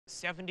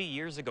70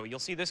 years ago. You'll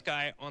see this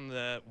guy on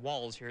the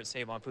walls here at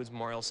Save-On Foods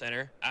Memorial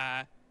Center.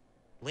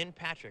 Lynn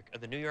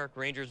of the New York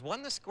Rangers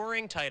won the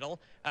scoring title,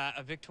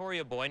 a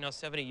Victoria boy. Now,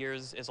 70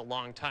 years is a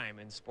long time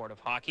in sport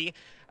of hockey,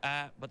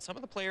 but some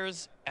of the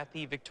players at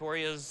the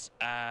Victoria's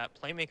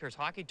Playmakers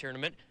hockey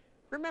tournament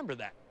remember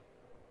that.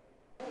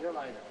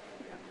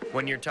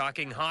 When you're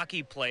talking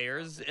hockey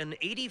players, an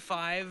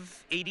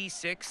 85,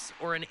 86,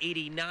 or an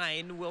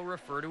 89 will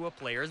refer to a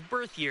player's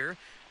birth year,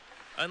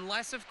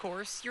 unless, of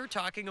course, you're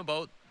talking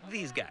about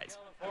these guys.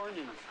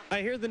 I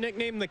hear the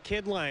nickname the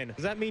Kid Line.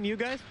 Does that mean you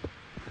guys?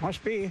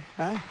 Must be,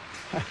 huh?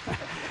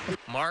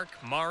 Mark,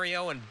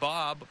 Mario, and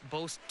Bob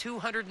boast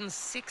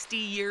 260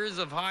 years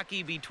of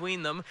hockey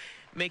between them,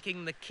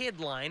 making the Kid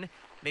Line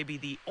maybe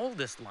the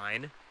oldest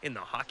line in the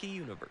hockey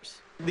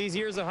universe. These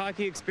years of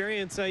hockey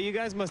experience, you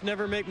guys must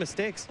never make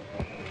mistakes.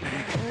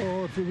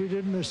 Oh, if we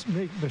didn't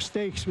make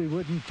mistakes, we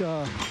wouldn't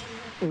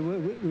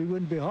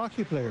be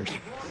hockey players.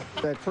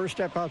 That first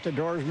step out the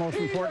door is most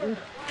important,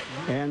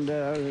 and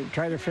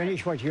try to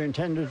finish what you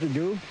intended to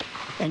do,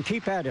 and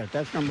keep at it.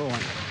 That's number one.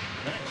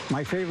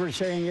 My favorite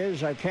saying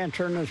is, I can't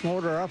turn this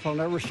motor off, I'll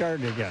never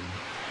start it again.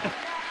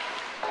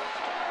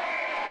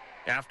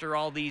 After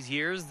all these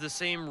years, the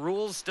same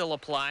rules still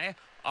apply.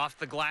 Off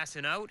the glass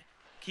and out,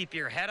 keep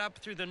your head up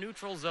through the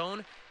neutral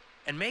zone,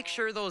 and make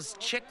sure those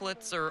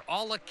chicklets are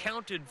all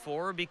accounted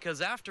for, because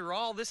after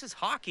all, this is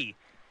hockey,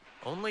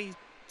 only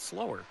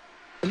slower.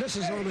 And this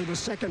is only the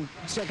second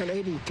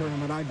 80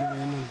 tournament I've been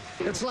in.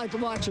 It's like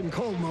watching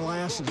cold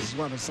molasses is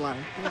what it's like.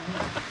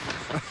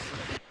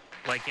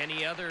 Like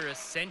any other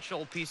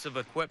essential piece of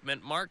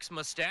equipment, Mark's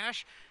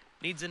mustache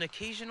needs an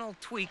occasional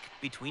tweak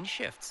between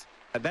shifts.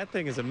 That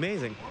thing is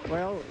amazing.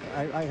 Well,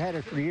 I've had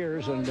it for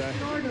years, and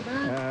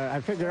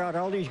I figured out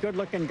all these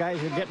good-looking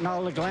guys are getting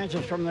all the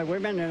glances from the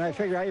women, and I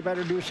figure I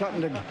better do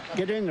something to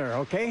get in there,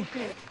 okay?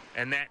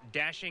 And that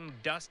dashing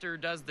duster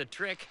does the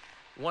trick.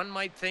 One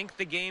might think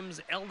the game's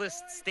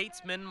eldest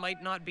statesman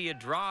might not be a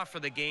draw for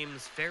the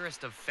game's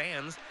fairest of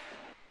fans,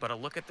 but a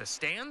look at the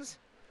stands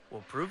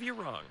will prove you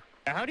wrong.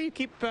 How do you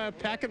keep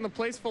packing the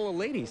place full of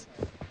ladies?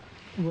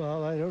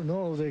 Well, I don't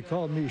know. They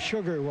called me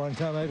Sugar one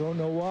time. I don't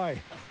know why.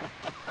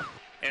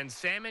 And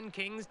Salmon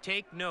Kings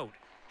take note.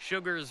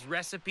 Sugar's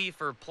recipe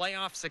for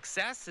playoff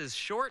success is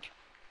short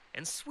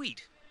and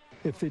sweet.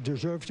 If they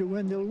deserve to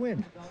win, they'll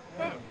win.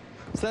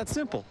 It's that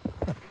simple.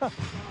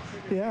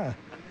 Yeah,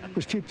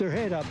 just keep their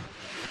head up.